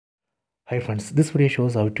Hi friends, this video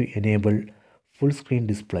shows how to enable full screen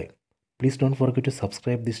display. Please don't forget to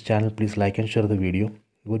subscribe this channel. Please like and share the video.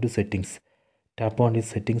 Go to settings. Tap on this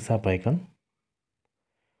settings app icon.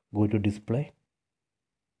 Go to display.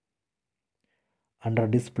 Under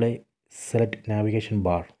display, select navigation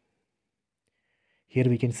bar. Here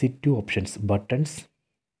we can see two options, buttons,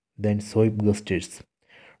 then swipe gestures.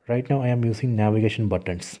 Right now I am using navigation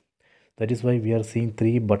buttons. That is why we are seeing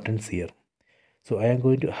three buttons here. So I am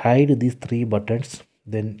going to hide these three buttons,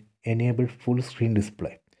 then enable full screen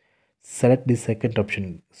display. Select the second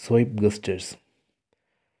option, swipe gestures.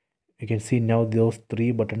 You can see now those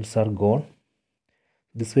three buttons are gone.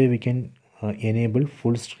 This way we can enable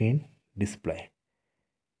full screen display.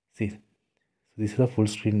 See, this is a full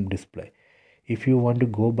screen display. If you want to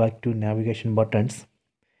go back to navigation buttons,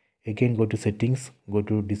 again go to settings, go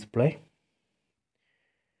to display,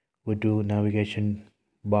 go to navigation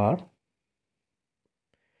bar,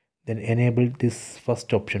 then enable this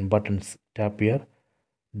first option, buttons. Tap here,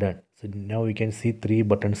 done. So now we can see three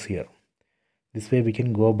buttons here. This way we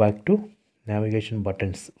can go back to navigation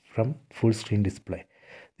buttons from full screen display.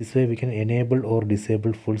 This way we can enable or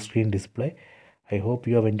disable full screen display. I hope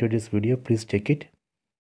you have enjoyed this video. Please check it.